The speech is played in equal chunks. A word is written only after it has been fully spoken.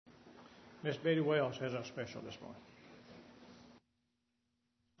Miss Betty Wells has our special this morning.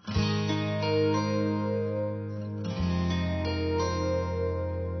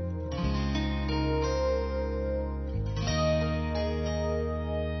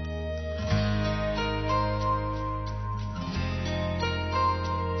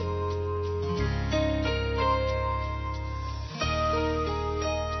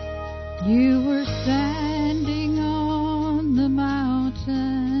 You were standing on the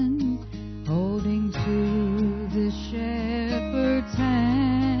mountain, holding to the shepherd's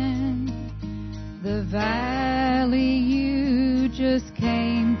hand. The valley you just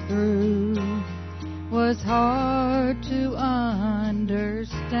came through was hard to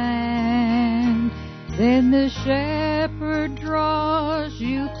understand. Then the shepherd draws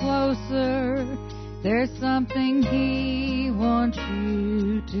you closer. There's something he wants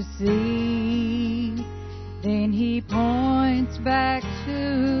you to see. Then he points back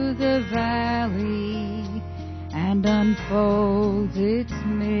to the valley and unfolds its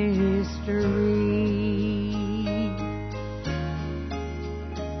mystery.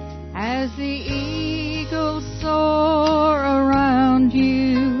 As the eagles soar around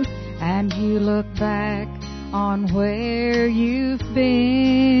you and you look back on where you've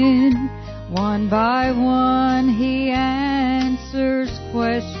been, one by one he answers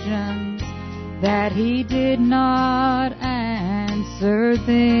questions that he did not answer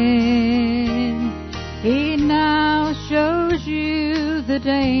then. He now shows you the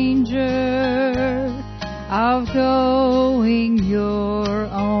danger of going your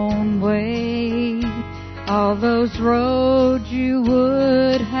own way. All those roads you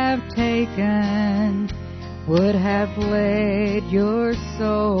would have taken would have led your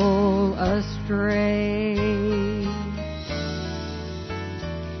soul astray.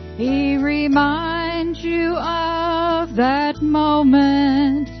 He reminds you of that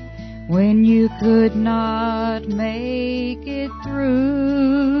moment when you could not make it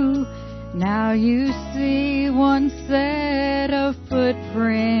through. Now you see one set of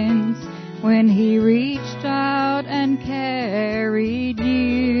footprints when he reached out and carried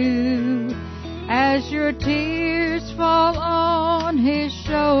you. As your tears fall on his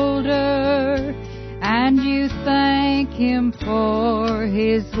shoulder and you thank him for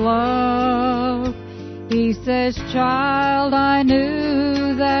his love, he says, "Child, I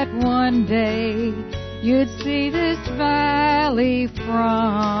knew that one day you'd see this valley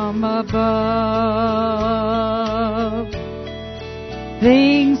from above."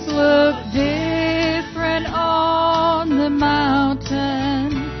 Things look different on the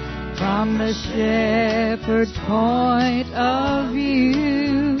mountain from the shepherd's point of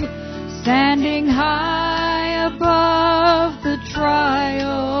view. Standing high above the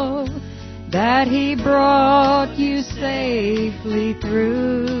trial that he brought you safely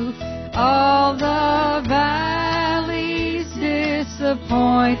through, all the valley's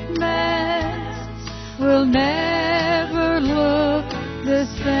disappointments will never look the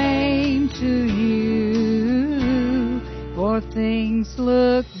same to you, for things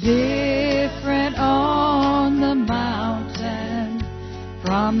look different on the mountain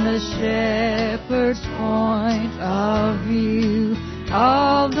from the shepherd's point of view.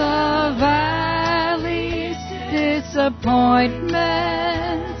 All the valley's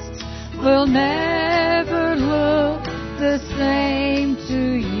disappointments will never look the same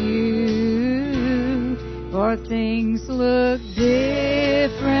to you, for things look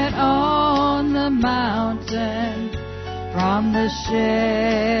different on the mountain from the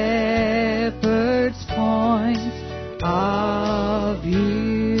shepherd's point of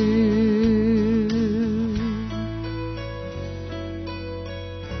view.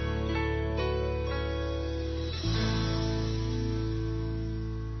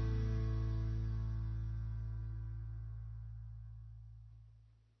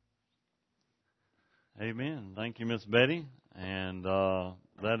 Amen. Thank you, Miss Betty. And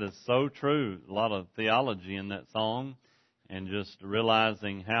that is so true. A lot of theology in that song, and just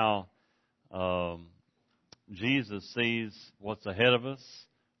realizing how Jesus sees what's ahead of us,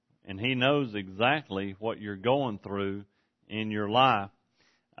 and He knows exactly what you're going through in your life.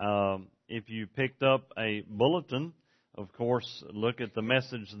 If you picked up a bulletin, of course, look at the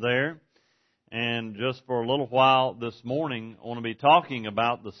message there. And just for a little while this morning, I want to be talking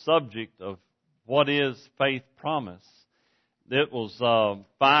about the subject of what is faith promise. It was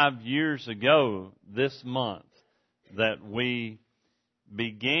 5 years ago this month that we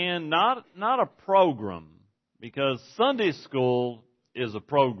began not a program, because Sunday school is a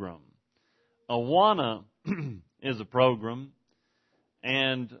program. Awana is a program,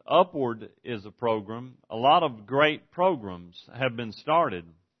 and Upward is a program. A lot of great programs have been started.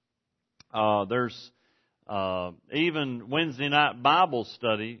 There's even Wednesday night Bible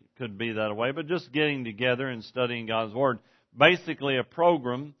study could be that way, but just getting together and studying God's Word. Basically a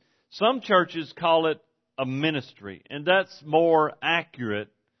program. Some churches call it a ministry, and that's more accurate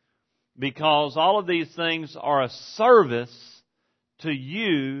because all of these things are a service to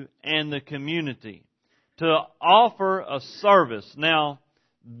you and the community. To offer a service. Now,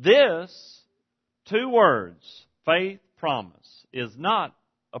 this, 2 words, faith, promise, is not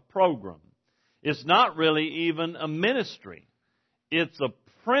a program. It's not really even a ministry. It's a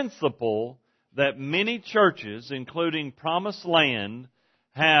principle that many churches, including Promised Land,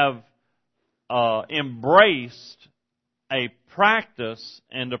 have embraced a practice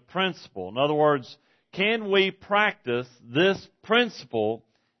and a principle. In other words, can we practice this principle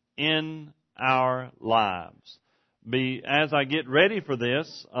in our lives? As I get ready for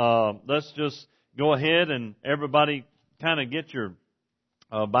this, let's just go ahead and everybody kind of get your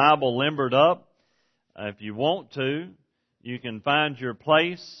Bible limbered up. If you want to, you can find your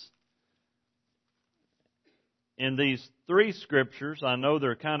place in these 3 scriptures. I know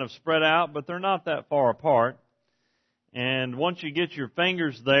they're kind of spread out, but they're not that far apart. And once you get your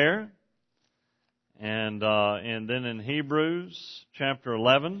fingers there, and then in Hebrews chapter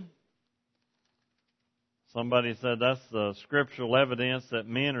 11, somebody said that's the scriptural evidence that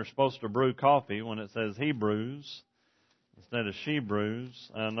men are supposed to brew coffee when it says Hebrews instead of she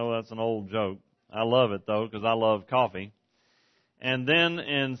brews. I know that's an old joke. I love it though because I love coffee. And then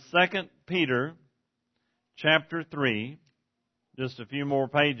in 2 Peter chapter 3, just a few more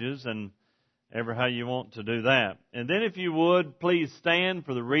pages and ever how you want to do that. And then if you would, please stand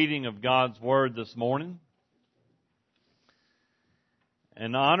for the reading of God's Word this morning.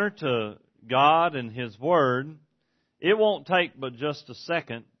 In honor to God and His Word, it won't take but just a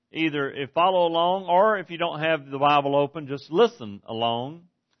second. Either follow along, or if you don't have the Bible open, just listen along.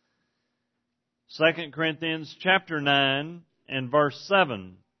 2 Corinthians chapter 9 and verse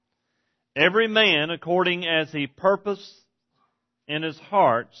 7. Every man according as he purposed in his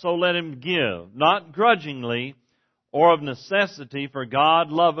heart, so let him give, not grudgingly or of necessity, for God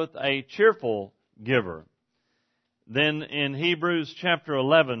loveth a cheerful giver. Then in Hebrews chapter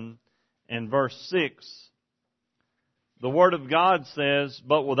 11 and verse 6, the Word of God says,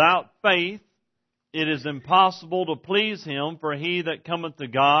 but without faith it is impossible to please Him, for he that cometh to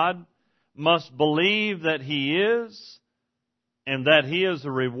God must believe that He is, and that He is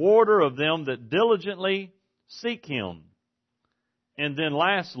a rewarder of them that diligently seek Him. And then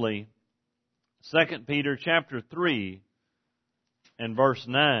lastly, 2 Peter chapter 3 and verse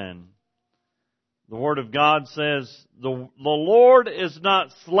 9. The Word of God says, the Lord is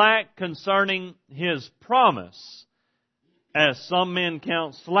not slack concerning His promise, as some men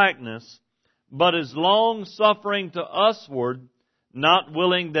count slackness, but is long-suffering to usward, not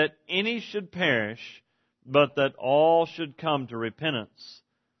willing that any should perish, but that all should come to repentance.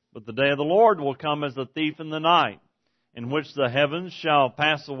 But the day of the Lord will come as a thief in the night, in which the heavens shall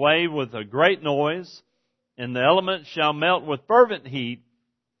pass away with a great noise, and the elements shall melt with fervent heat.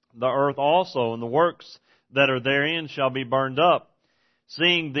 The earth also and the works that are therein shall be burned up.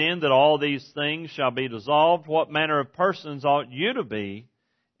 Seeing then that all these things shall be dissolved, what manner of persons ought you to be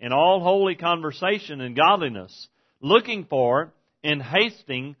in all holy conversation and godliness, looking for and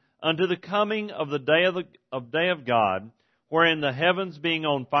hasting unto the coming of the day of God, wherein the heavens being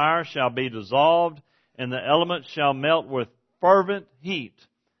on fire shall be dissolved, and the elements shall melt with fervent heat.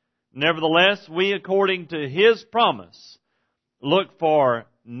 Nevertheless, we according to His promise look for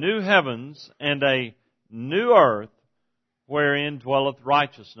new heavens and a new earth, wherein dwelleth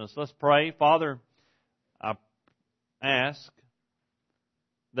righteousness. Let's pray. Father, I ask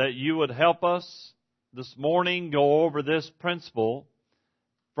that you would help us this morning go over this principle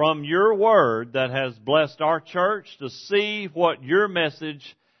from your Word that has blessed our church to see what your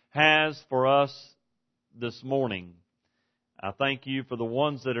message has for us this morning. I thank you for the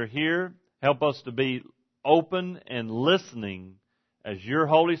ones that are here. Help us to be open and listening as your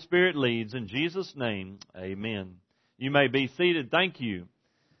Holy Spirit leads. In Jesus' name, amen. You may be seated. Thank you.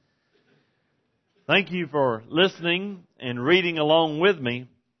 Thank you for listening and reading along with me.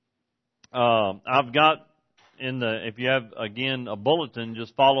 I've got if you have, again, a bulletin,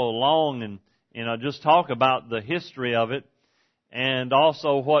 just follow along and I'll just talk about the history of it and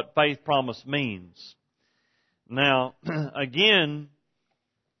also what faith promise means. Now, again,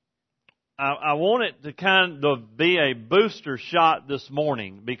 I want it to kind of be a booster shot this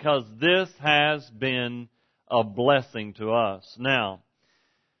morning because this has been a blessing to us. Now,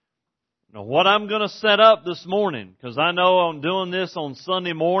 what I'm going to set up this morning, because I know I'm doing this on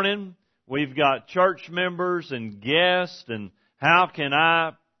Sunday morning, we've got church members and guests, and how can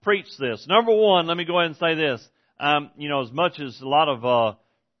I preach this? Number one, let me go ahead and say this. As much as a lot of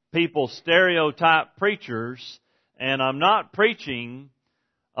people stereotype preachers, and I'm not preaching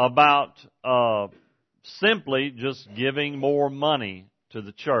about simply just giving more money to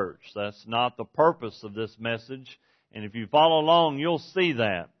the church. That's not the purpose of this message. And if you follow along, you'll see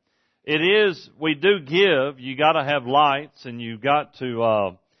that. It is, we do give, you gotta have lights, and you've got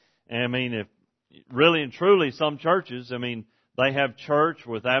to, if really and truly some churches, they have church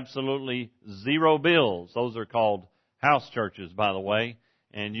with absolutely zero bills. Those are called house churches, by the way.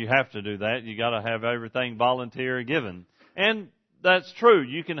 And you have to do that. You gotta have everything volunteer given. And that's true.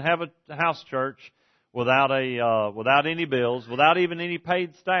 You can have a house church without any bills, without even any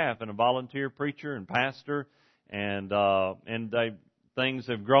paid staff, and a volunteer preacher and pastor, and things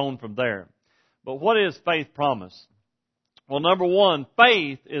have grown from there. But what is faith promise? Well, number one,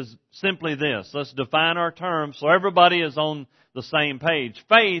 faith is simply this. Let's define our terms so everybody is on the same page.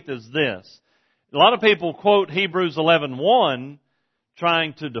 Faith is this. A lot of people quote Hebrews 11:1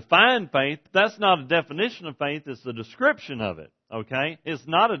 trying to define faith. That's not a definition of faith, it's a description of it. Okay? It's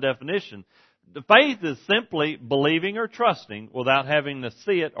not a definition. The faith is simply believing or trusting without having to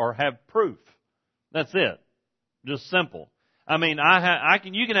see it or have proof. That's it. Just simple. You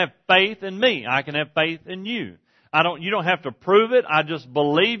can have faith in me. I can have faith in you. You don't have to prove it. I just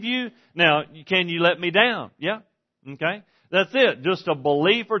believe you. Now, can you let me down? Yeah. Okay. That's it. Just a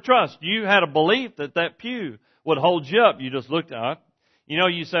belief or trust. You had a belief that pew would hold you up. You just looked up.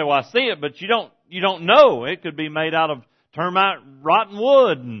 You say, well, I see it, but you don't know. It could be made out of termite, rotten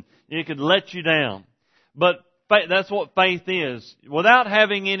wood, and it could let you down. But that's what faith is. Without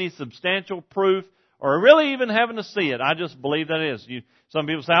having any substantial proof or really even having to see it, I just believe that is. Some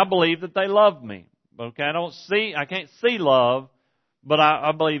people say, I believe that they love me. Okay, I can't see love, but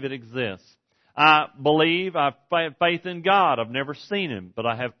I believe it exists. I have faith in God. I've never seen Him, but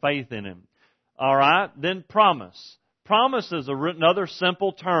I have faith in Him. Alright, then promise. Promise is another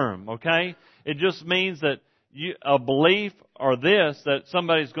simple term, okay? It just means that a belief or that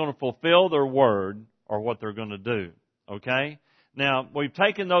somebody's going to fulfill their word or what they're going to do, okay? Now, we've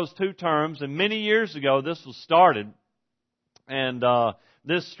taken those two terms, and many years ago this was started, and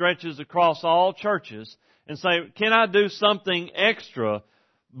this stretches across all churches, and say, can I do something extra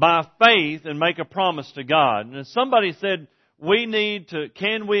by faith and make a promise to God? And somebody said,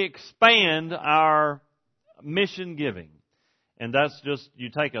 can we expand our mission giving? And that's just, you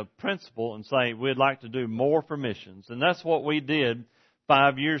take a principle and say, we'd like to do more for missions. And that's what we did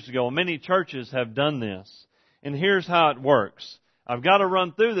 5 years ago. Many churches have done this. And here's how it works. I've got to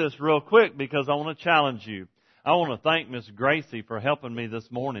run through this real quick because I want to challenge you. I want to thank Miss Gracie for helping me this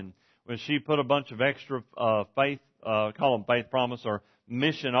morning when she put a bunch of extra faith, call them faith promise or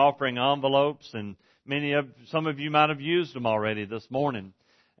mission offering envelopes, and some of you might have used them already this morning.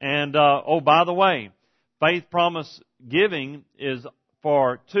 And by the way, faith promise giving is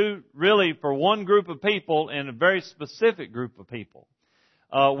for one group of people and a very specific group of people.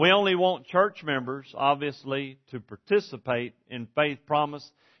 We only want church members, obviously, to participate in faith promise.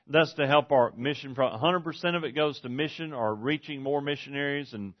 That's to help our mission. 100% of it goes to mission or reaching more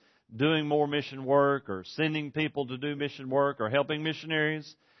missionaries and doing more mission work or sending people to do mission work or helping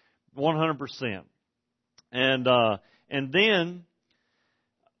missionaries. 100%. And then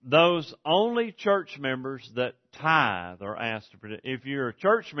those only church members that tithe are asked to participate. If you're a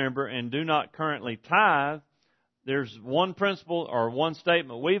church member and do not currently tithe, there's one principle or one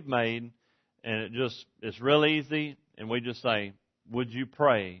statement we've made, and it's real easy, and we just say, would you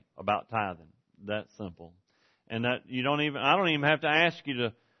pray about tithing? That's simple. And that I don't even have to ask you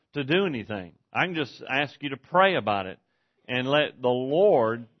to do anything. I can just ask you to pray about it and let the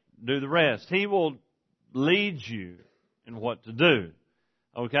Lord do the rest. He will lead you in what to do.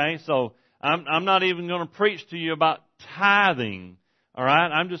 Okay? So I'm not even going to preach to you about tithing. All right?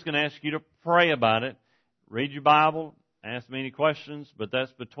 I'm just going to ask you to pray about it. Read your Bible, ask me any questions, but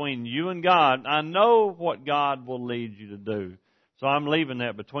that's between you and God. I know what God will lead you to do. So I'm leaving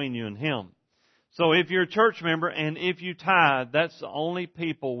that between you and Him. So if you're a church member and if you tithe, that's the only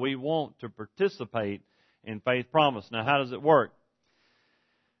people we want to participate in Faith Promise. Now, how does it work?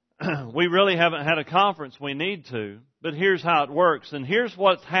 We really haven't had a conference. We need to. But here's how it works. And here's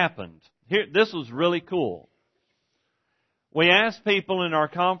what's happened. This was really cool. We asked people in our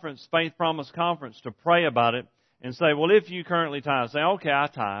conference, Faith Promise Conference, to pray about it and say, well, if you currently tithe, say, okay, I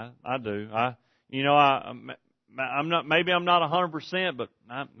tithe. I do. I'm not, maybe I'm not 100%, but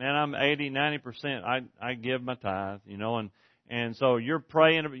I'm 80, 90%. I give my tithe, and so you're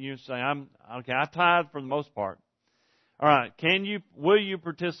praying, you say, I tithe for the most part. All right. Will you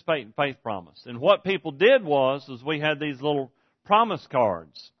participate in Faith Promise? And what people did was we had these little promise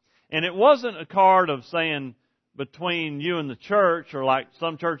cards. And it wasn't a card of saying between you and the church, or like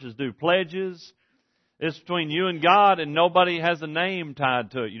some churches do pledges. It's between you and God, and nobody has a name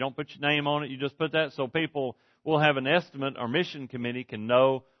tied to it. You don't put your name on it. You just put that so people will have an estimate. Our mission committee can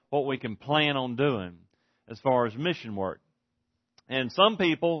know what we can plan on doing as far as mission work. And some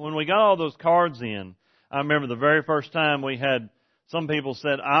people, when we got all those cards in, I remember the very first time we had, some people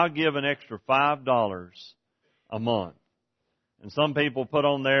said, I'll give an extra $5 a month. And some people put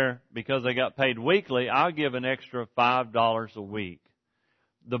on there, because they got paid weekly, I'll give an extra $5 a week.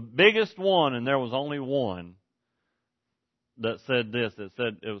 The biggest one, and there was only one, that said this. It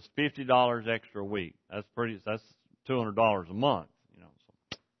said it was $50 extra a week. That's $200 a month. You know,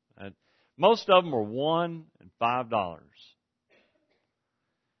 so most of them were $1 and $5.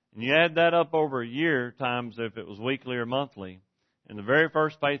 And you add that up over a year times if it was weekly or monthly. And the very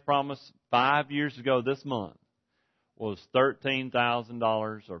first faith promise 5 years ago this month was $13,000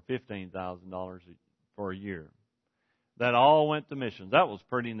 or $15,000 for a year. That all went to missions. That was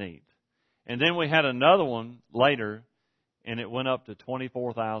pretty neat. And then we had another one later, and it went up to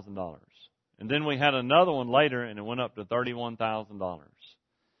 $24,000. And then we had another one later, and it went up to $31,000.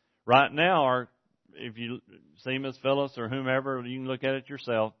 Right now, if you see Miss Phyllis or whomever, you can look at it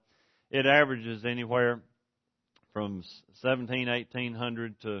yourself. It averages anywhere from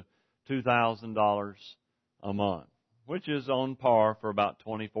 $1,800 to $2,000 a month, which is on par for about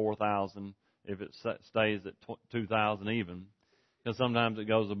 $24,000 if it stays at $2,000 even, because sometimes it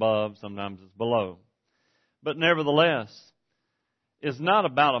goes above, sometimes it's below. But nevertheless, it's not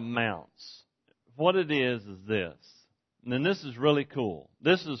about amounts. What it is this. And then this is really cool.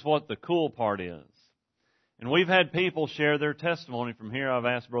 This is what the cool part is. And we've had people share their testimony from here. I've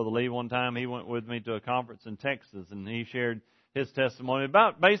asked Brother Lee one time. He went with me to a conference in Texas, and he shared his testimony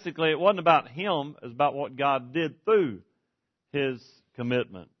about, basically, it wasn't about him, it was about what God did through his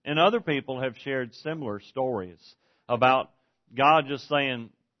commitment. And other people have shared similar stories about God just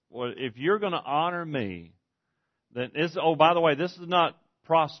saying, well, if you're going to honor me, then by the way, this is not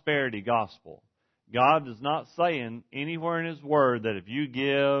prosperity gospel. God is not saying anywhere in His Word that if you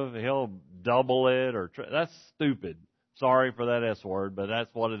give, He'll double it that's stupid. Sorry for that S word, but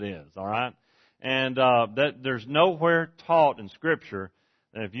that's what it is, all right? And that there's nowhere taught in Scripture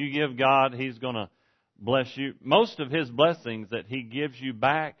that if you give God, He's going to bless you. Most of His blessings that He gives you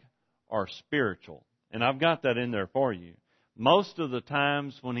back are spiritual. And I've got that in there for you. Most of the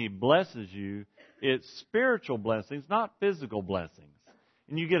times when He blesses you, it's spiritual blessings, not physical blessings.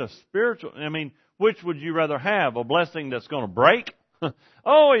 And you get a spiritual, which would you rather have? A blessing that's going to break?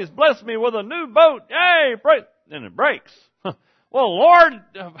 Oh, He's blessed me with a new boat. Yay! And it breaks. Well, Lord,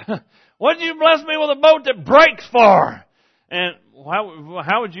 what did you bless me with a boat that breaks for? And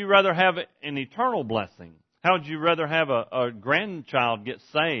how would you rather have an eternal blessing? How would you rather have a grandchild get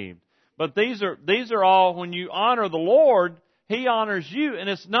saved? But these are all, when you honor the Lord, He honors you. And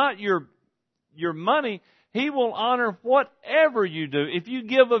it's not your money. He will honor whatever you do. If you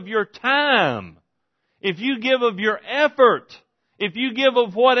give of your time, if you give of your effort, if you give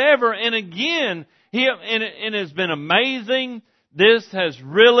of whatever, and again, and it's been amazing. This has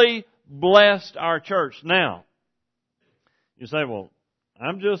really blessed our church. Now, you say, well,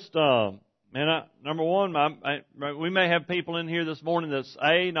 I'm just, number one, we may have people in here this morning that's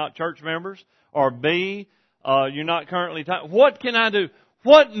A, not church members, or B, you're not currently, what can I do?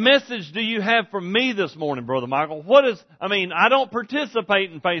 What message do you have for me this morning, Brother Michael? I don't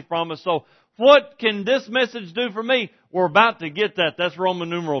participate in Faith Promise, so what can this message do for me? We're about to get that. That's Roman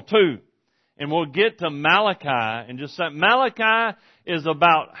numeral 2. And we'll get to Malachi and just say, Malachi is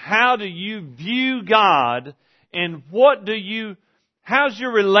about how do you view God and how's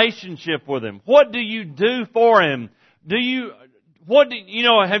your relationship with Him? What do you do for Him? Have you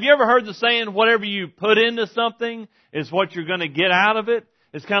ever heard the saying, whatever you put into something is what you're going to get out of it?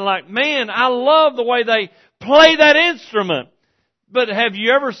 It's kind of like, man, I love the way they play that instrument. But have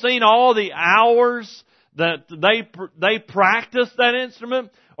you ever seen all the hours that they practice that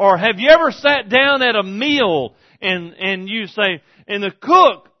instrument? Or have you ever sat down at a meal and you say, and the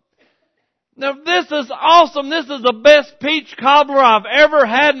cook, now this is awesome. This is the best peach cobbler I've ever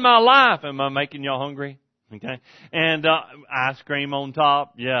had in my life. Am I making y'all hungry? Okay. And ice cream on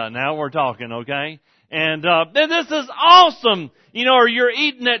top. Yeah, now we're talking, okay? And this is awesome. Or you're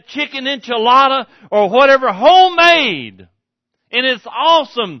eating that chicken enchilada or whatever, homemade. And it's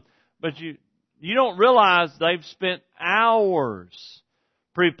awesome. But you don't realize they've spent hours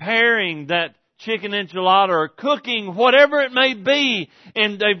preparing that chicken enchilada or cooking, whatever it may be.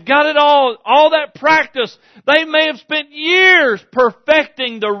 And they've got it all that practice. They may have spent years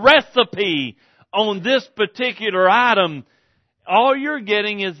perfecting the recipe on this particular item. all you're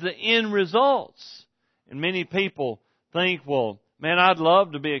getting is the end results. And many people think, well, man, I'd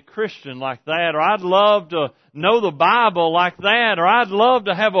love to be a Christian like that, or I'd love to know the Bible like that, or I'd love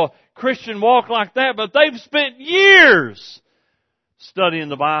to have a Christian walk like that, but they've spent years studying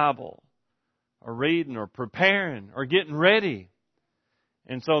the Bible, or reading, or preparing, or getting ready.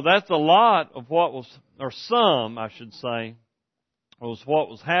 And so that's a lot of what was, or some, I should say, was what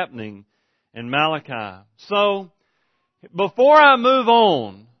was happening in Malachi. So, before I move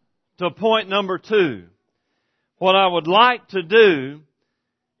on to point number 2, what I would like to do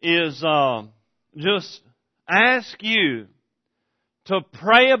is just ask you to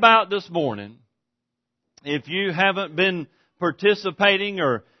pray about this morning. If you haven't been participating,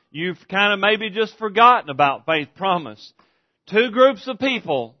 or you've kind of maybe just forgotten about Faith Promise, 2 groups of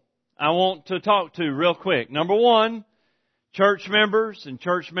people I want to talk to real quick. Number 1, church members and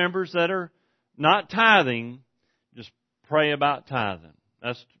church members that are not tithing. Just pray about tithing.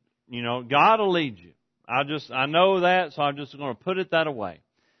 That's, God will lead you. I know that, so I'm just going to put it that away.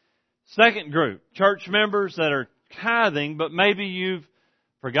 Second group, church members that are tithing, but maybe you've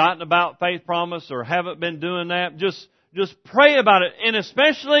forgotten about Faith Promise or haven't been doing that. Just pray about it. And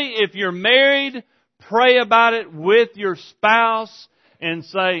especially if you're married, pray about it with your spouse and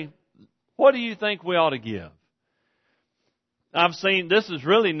say, what do you think we ought to give? This is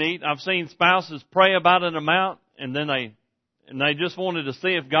really neat. I've seen spouses pray about an amount, and then they just wanted to see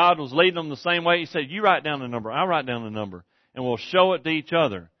if God was leading them the same way. He said, you write down the number, I write down the number, and we'll show it to each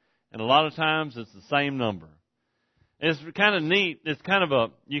other. And a lot of times it's the same number. It's kind of neat. It's kind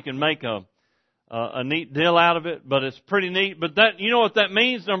of you can make a neat deal out of it, but it's pretty neat. But that, you know what that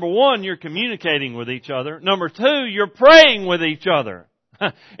means? Number 1, you're communicating with each other. Number 2, you're praying with each other.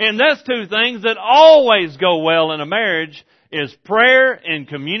 And that's 2 things that always go well in a marriage, is prayer and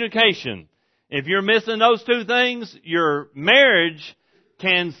communication. If you're missing those 2 things, your marriage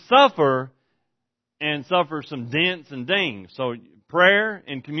can suffer some dents and dings. So prayer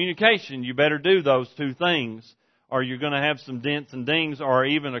and communication, you better do those 2 things, or you're going to have some dents and dings, or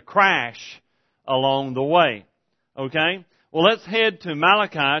even a crash along the way. Okay? Well, let's head to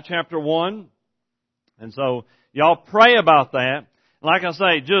Malachi chapter 1. And so, y'all pray about that. Like I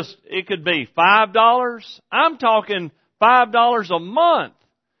say, it could be $5. I'm talking $5 a month.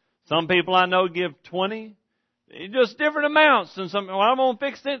 Some people I know give 20. Just different amounts. And I'm going to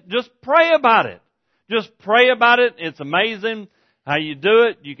fix it. Just pray about it. Just pray about it. It's amazing how you do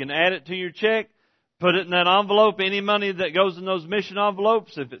it. You can add it to your check. Put it in that envelope. Any money that goes in those mission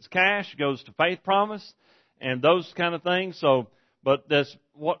envelopes, if it's cash, goes to Faith Promise and those kind of things. But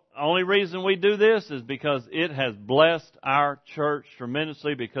only reason we do this is because it has blessed our church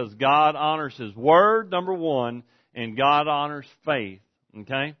tremendously, because God honors His Word, number 1, and God honors faith.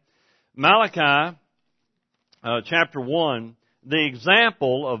 Okay? Malachi, chapter 1, the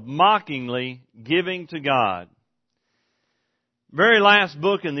example of mockingly giving to God. Very last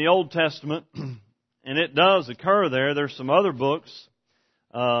book in the Old Testament, and it does occur there. There's some other books,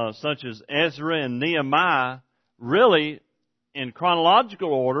 such as Ezra and Nehemiah, really in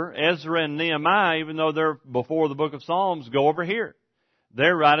chronological order. Ezra and Nehemiah, even though they're before the book of Psalms, go over here.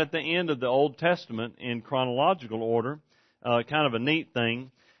 They're right at the end of the Old Testament in chronological order. Kind of a neat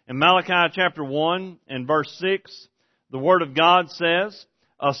thing. In Malachi chapter 1 and verse 6, the Word of God says,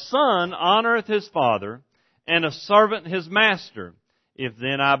 a son honoreth his father, and a servant his master. If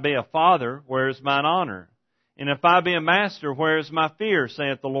then I be a father, where is mine honor? And if I be a master, where is my fear,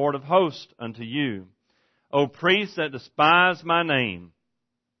 saith the Lord of hosts unto you? O priests that despise my name.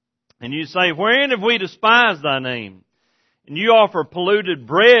 And you say, wherein have we despised thy name? And you offer polluted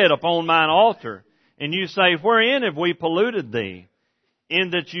bread upon mine altar. And you say, wherein have we polluted thee?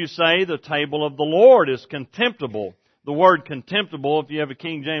 In that you say, the table of the Lord is contemptible. The word contemptible, if you have a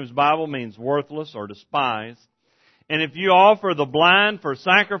King James Bible, means worthless or despised. And if you offer the blind for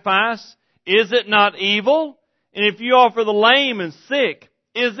sacrifice, is it not evil? And if you offer the lame and sick,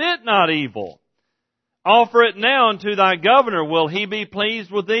 is it not evil? Offer it now unto thy governor. Will he be pleased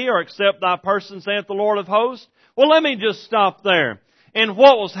with thee, or accept thy person, saith the Lord of hosts? Well, let me just stop there. And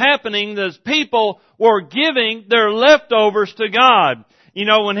what was happening is people were giving their leftovers to God. You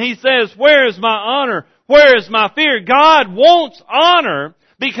know, when He says, where is my honor? Where is my fear? God wants honor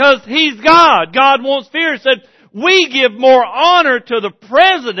because He's God. God wants fear. He said, we give more honor to the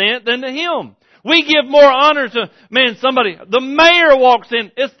president than to Him. We give more honor to, the mayor walks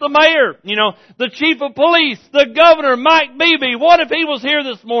in, it's the mayor, the chief of police, the governor, Mike Beebe. What if he was here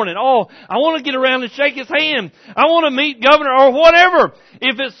this morning? Oh, I want to get around and shake his hand. I want to meet governor or whatever.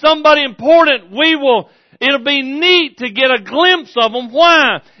 If it's somebody important, it'll be neat to get a glimpse of them.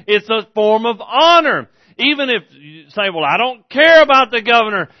 Why? It's a form of honor. Even if you say, well, I don't care about the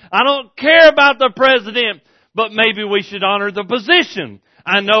governor. I don't care about the president. But maybe we should honor the position.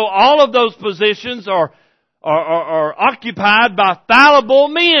 I know all of those positions are occupied by fallible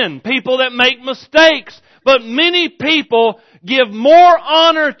men, people that make mistakes. But many people give more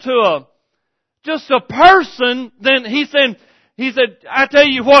honor to just a person than he said, I tell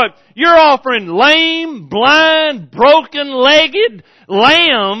you what, you're offering lame, blind, broken-legged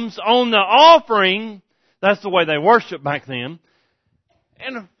lambs on the offering. That's the way they worshiped back then.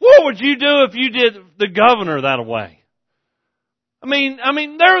 And what would you do if you did the governor that way? I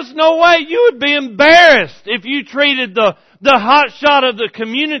mean, there's no way. You would be embarrassed if you treated the hotshot of the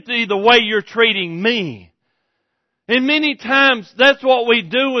community the way you're treating me. And many times, that's what we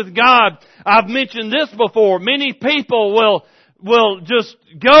do with God. I've mentioned this before. Many people will just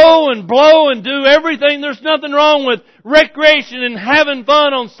go and blow and do everything. There's nothing wrong with recreation and having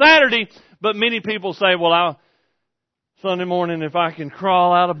fun on Saturday. But many people say, well, Sunday morning, if I can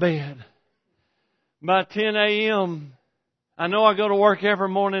crawl out of bed by 10 a.m., I know I go to work every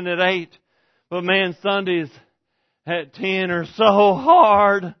morning at 8, but man, Sundays at 10 are so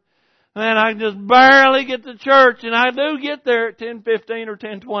hard. Man, I just barely get to church, and I do get there at 10:15 or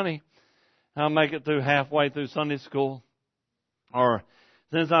 10:20. I'll make it through halfway through Sunday school. Or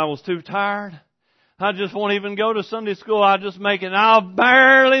since I was too tired, I just won't even go to Sunday school. I'll just make it, and I'll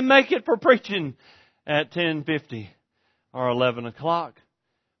barely make it for preaching at 10:50 or 11 o'clock.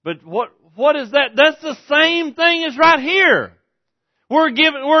 But what is that? That's the same thing as right here. We're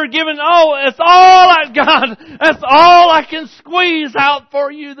given, it's all I got. That's all I can squeeze out for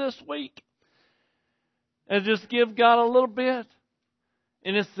you this week. And just give God a little bit.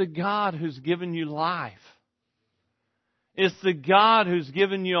 And it's the God who's given you life. It's the God who's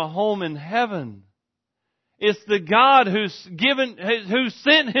given you a home in heaven. It's the God who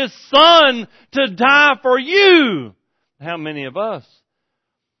sent His Son to die for you. How many of us?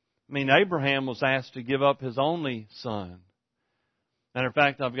 Abraham was asked to give up his only son. Matter of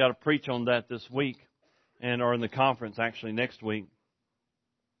fact, I've got to preach on that this week, or in the conference actually next week.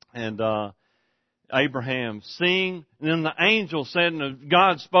 And Abraham seeing, and then the angel said, and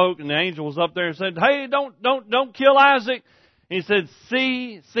God spoke, and the angel was up there and said, "Hey, don't kill Isaac." He said,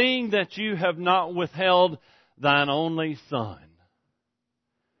 "Seeing that you have not withheld thine only son,"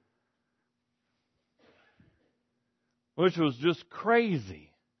 which was just crazy.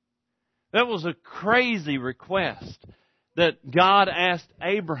 That was a crazy request that God asked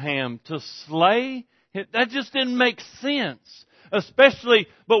Abraham to slay. That just didn't make sense. Especially,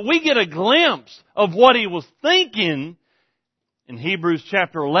 but we get a glimpse of what he was thinking. In Hebrews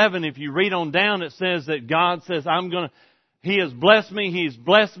chapter 11, if you read on down, it says that God says, He has blessed me, He's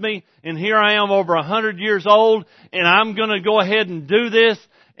blessed me, and here I am over 100 years old, and I'm going to go ahead and do this.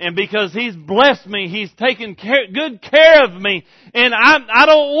 And because He's blessed me, He's taken good care of me, and I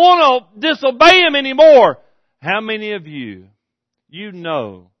don't want to disobey Him anymore. How many of you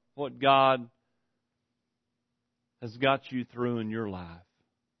know what God has got you through in your life?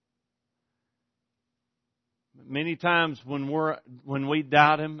 Many times when we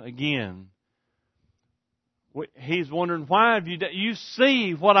doubt Him again, He's wondering, why have you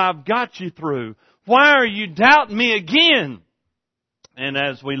see what I've got you through? Why are you doubting me again? And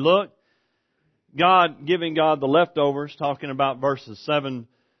as we look, giving God the leftovers, talking about verses 7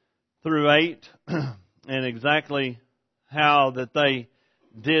 through 8, and exactly how that they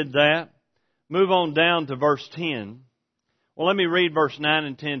did that. Move on down to verse 10. Well, let me read verse 9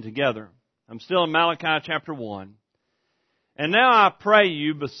 and 10 together. I'm still in Malachi chapter 1. "And now I pray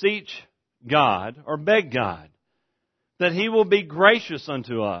you, beseech God," or beg God, "that He will be gracious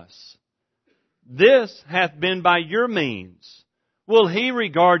unto us. This hath been by your means. Will He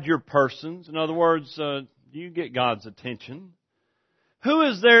regard your persons?" In other words, you get God's attention. "Who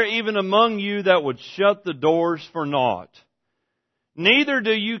is there even among you that would shut the doors for naught? Neither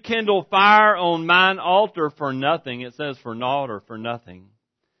do you kindle fire on mine altar for nothing." It says for naught or for nothing.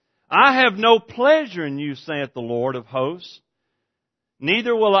 "I have no pleasure in you, saith the Lord of hosts.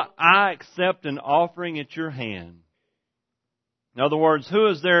 Neither will I accept an offering at your hand." In other words, who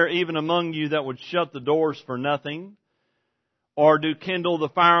is there even among you that would shut the doors for nothing? Or do kindle the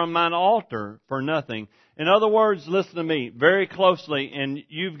fire on mine altar for nothing? In other words, listen to me very closely, and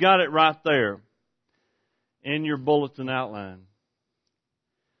you've got it right there in your bulletin outline.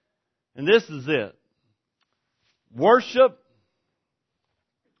 And this is it. Worship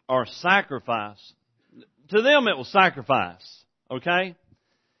or sacrifice. To them it was sacrifice. Okay?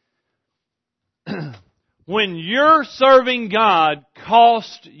 When you're serving God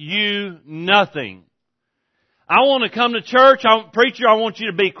cost you nothing. I want to come to church. Preacher, I want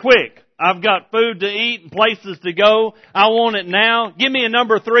you to be quick. I've got food to eat and places to go. I want it now. Give me a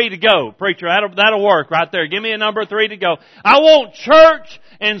number 3 to go. Preacher, that'll work right there. Give me a number 3 to go. I want church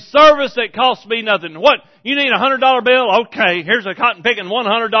and service that costs me nothing. What? You need a $100 bill? Okay, here's a cotton picking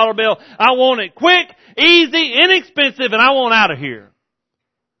 $100 bill. I want it quick, easy, inexpensive, and I want out of here.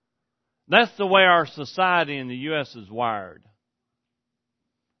 That's the way our society in the U.S. is wired.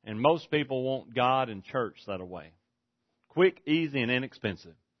 And most people want God and church that way. Quick, easy, and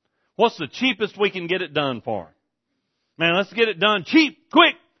inexpensive. What's the cheapest we can get it done for? Man, let's get it done cheap,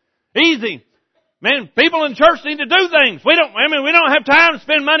 quick, easy. Man, people in church need to do things. We don't have time to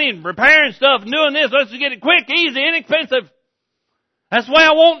spend money and repairing stuff and doing this. Let's just get it quick, easy, inexpensive. That's the way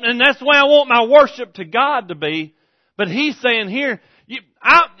I want, and that's the way I want my worship to God to be. But He's saying here,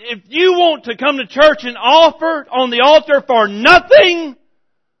 if you want to come to church and offer on the altar for nothing,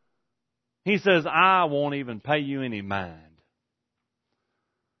 He says, I won't even pay you any mind.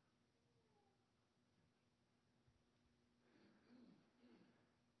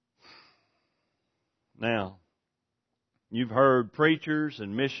 Now, you've heard preachers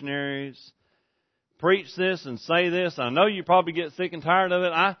and missionaries preach this and say this. I know you probably get sick and tired of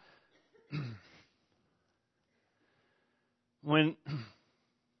it. When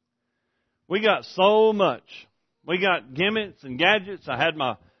we got so much, we got gimmicks and gadgets. I had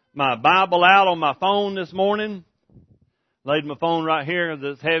my Bible out on my phone this morning. Laid my phone right here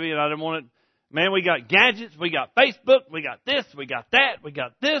because it's heavy and I didn't want it. Man, we got gadgets. We got Facebook. We got this. We got that. We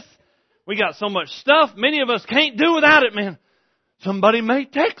got this. We got so much stuff. Many of us can't do without it, man. Somebody may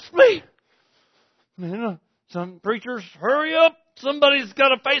text me. Man, some preachers, hurry up. Somebody's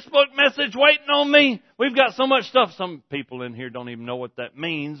got a Facebook message waiting on me. We've got so much stuff. Some people in here don't even know what that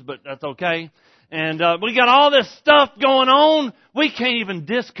means, but that's okay. And we got all this stuff going on. We can't even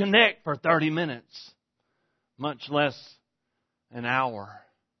disconnect for 30 minutes, much less an hour.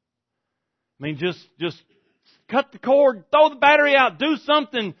 I mean, just cut the cord, throw the battery out, do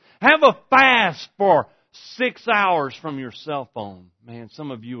something. Have a fast for 6 hours from your cell phone. Man, some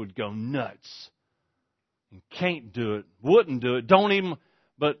of you would go nuts. And can't do it, wouldn't do it, don't even.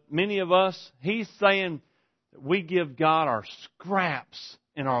 But many of us, He's saying that we give God our scraps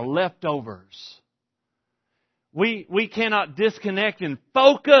and our leftovers. We cannot disconnect and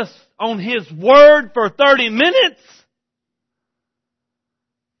focus on His Word for 30 minutes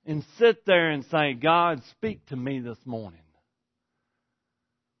and sit there and say, God, speak to me this morning.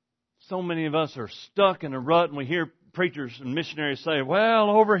 So many of us are stuck in a rut, and we hear preachers and missionaries say, well,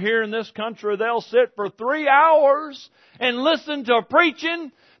 over here in this country, they'll sit for 3 hours and listen to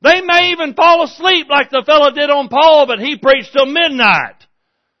preaching. They may even fall asleep like the fellow did on Paul, but he preached till midnight.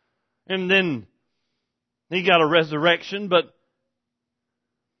 And then he got a resurrection, but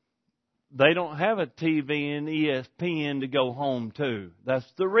they don't have a TV and ESPN to go home to. That's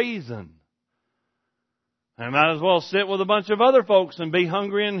the reason. I might as well sit with a bunch of other folks and be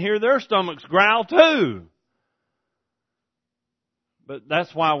hungry and hear their stomachs growl too. But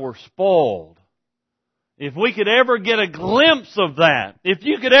that's why we're spoiled. If we could ever get a glimpse of that, if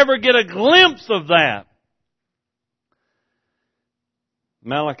you could ever get a glimpse of that.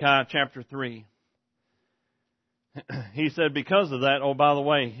 Malachi chapter 3. He said because of that, oh, by the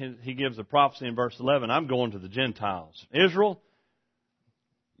way, he gives a prophecy in verse 11. I'm going to the Gentiles. Israel,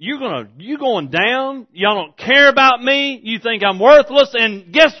 you going down? Y'all don't care about me? You think I'm worthless?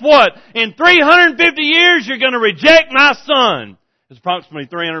 And guess what? In 350 years, you're going to reject my Son. It's approximately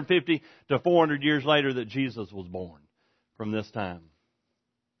 350 to 400 years later that Jesus was born from this time.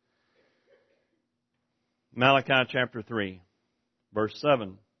 Malachi chapter 3, verse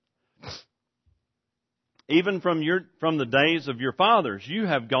 7. Even from the days of your fathers, you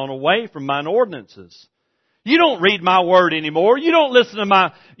have gone away from mine ordinances. You don't read my word anymore. You don't listen to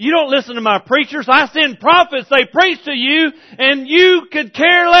my preachers. I send prophets, they preach to you, and you could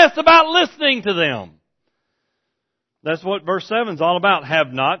care less about listening to them. That's what verse 7 is all about.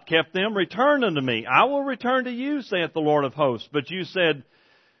 Have not kept them, return unto me. I will return to you, saith the Lord of hosts. But you said,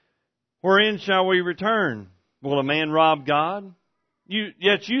 wherein shall we return? Will a man rob God?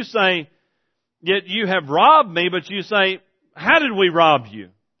 Yet you have robbed me, but you say, how did we rob you?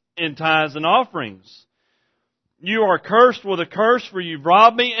 In tithes and offerings. You are cursed with a curse, for you've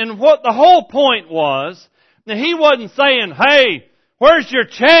robbed me. And what the whole point was, now he wasn't saying, hey, where's your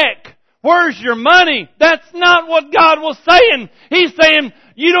check? Where's your money? That's not what God was saying. He's saying,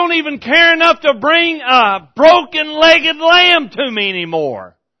 you don't even care enough to bring a broken-legged lamb to me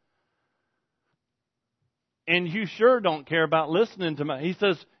anymore. And you sure don't care about listening to me. He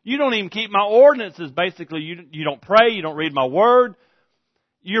says, you don't even keep my ordinances. Basically, you don't pray, you don't read my word.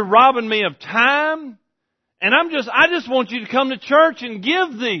 You're robbing me of time. And I just want you to come to church and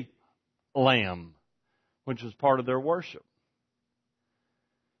give the lamb, which was part of their worship.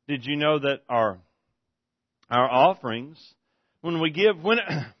 Did you know that our offerings, when we give,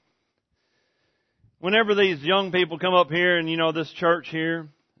 whenever these young people come up here and, this church here,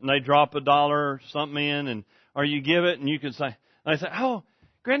 and they drop $1 or something in, or you give it, and you can say, they say, "Oh,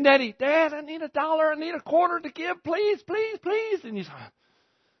 Granddaddy, Dad, I need $1. I need a quarter to give, please, please, please." And you say,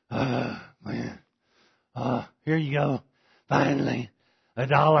 "Man, here you go, finally,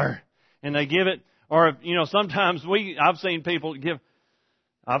 $1." And they give it. Or, sometimes I've seen people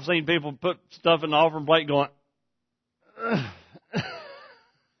put stuff in the offering plate going,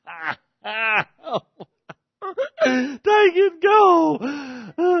 "Take it, go."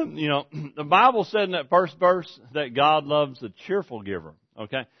 The Bible said in that first verse that God loves a cheerful giver,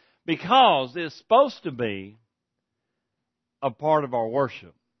 okay? Because it's supposed to be a part of our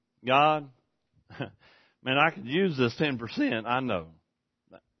worship. God, man, I could use this 10%, I know.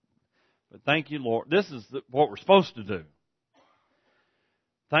 But thank you, Lord. This is what we're supposed to do.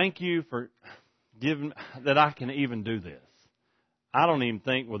 Thank you for giving that I can even do this. I don't even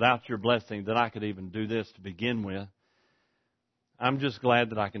think without your blessing that I could even do this to begin with. I'm just glad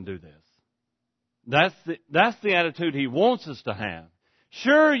that I can do this. That's the attitude He wants us to have.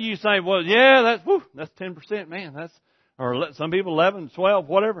 Sure, you say, "Well, yeah, that's 10%, man. Or some people 11, 12,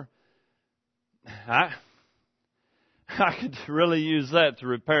 whatever." I could really use that to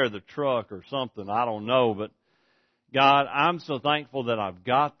repair the truck or something. I don't know, but God, I'm so thankful that I've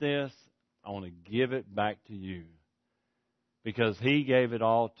got this. I want to give it back to you because He gave it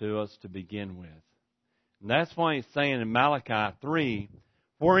all to us to begin with. And that's why He's saying in Malachi 3,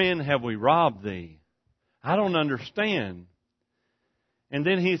 "Wherein have we robbed thee?" I don't understand. And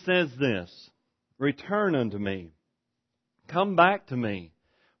then He says this, "Return unto me. Come back to me.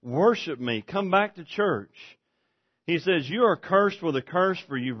 Worship me. Come back to church." He says, "You are cursed with a curse,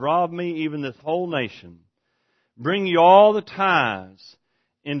 for you've robbed me, even this whole nation. Bring you all the tithes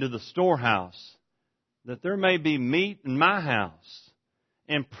into the storehouse, that there may be meat in my house.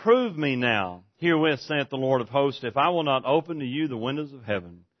 And prove me now, herewith saith the Lord of hosts, if I will not open to you the windows of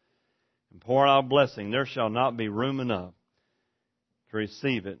heaven, and pour out a blessing, there shall not be room enough to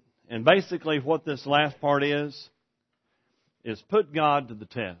receive it." And basically what this last part is put God to the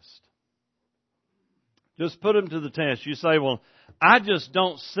test. Just put Him to the test. You say, "Well, I just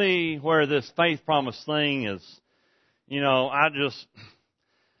don't see where this faith promise thing is,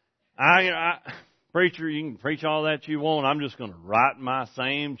 preacher, you can preach all that you want. I'm just going to write my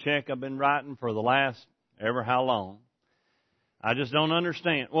same check I've been writing for the last ever how long. I just don't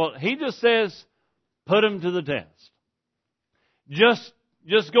understand." Well, He just says, put Him to the test. Just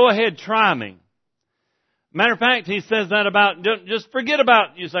go ahead, try me. Matter of fact, He says that about, just forget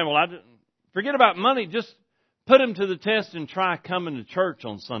about, you say, "Well, forget about money. Just put Him to the test and try coming to church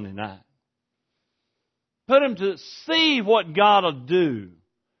on Sunday night. Put Him to see what God will do.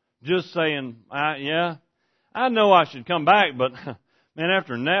 Just saying, I know I should come back, but man,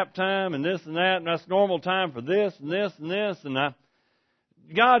 after nap time and this and that, and that's normal time for this and this and this, and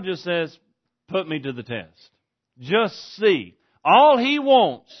God just says, put me to the test. Just see. All He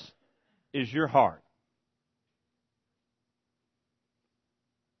wants is your heart.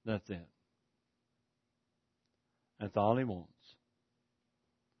 That's it. That's all He wants.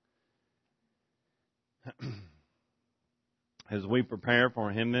 As we prepare for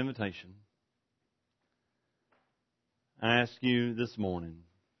a hymn invitation, I ask you this morning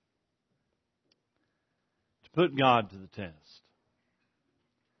to put God to the test.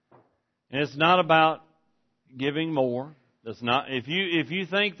 And it's not about giving more. That's not. If you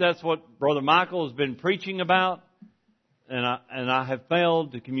think that's what Brother Michael has been preaching about, and I have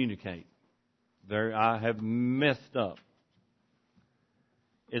failed to communicate, I have messed up.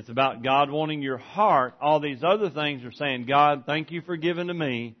 It's about God wanting your heart. All these other things are saying, "God, thank you for giving to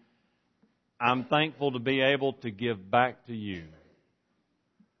me. I'm thankful to be able to give back to you."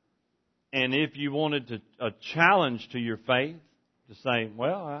 And if you wanted a challenge to your faith, to say,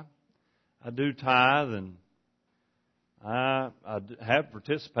 "Well, I do tithe and I have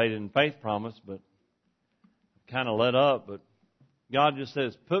participated in Faith Promise, but kind of let up." But God just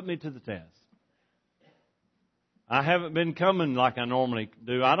says, put me to the test. I haven't been coming like I normally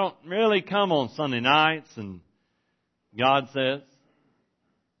do. I don't really come on Sunday nights, and God says,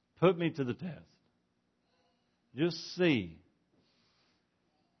 put me to the test. Just see.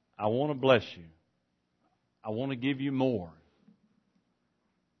 I want to bless you. I want to give you more.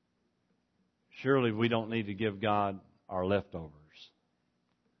 Surely we don't need to give God our leftovers.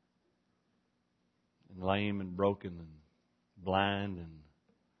 And lame and broken and blind and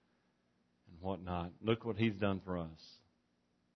whatnot. Look what He's done for us.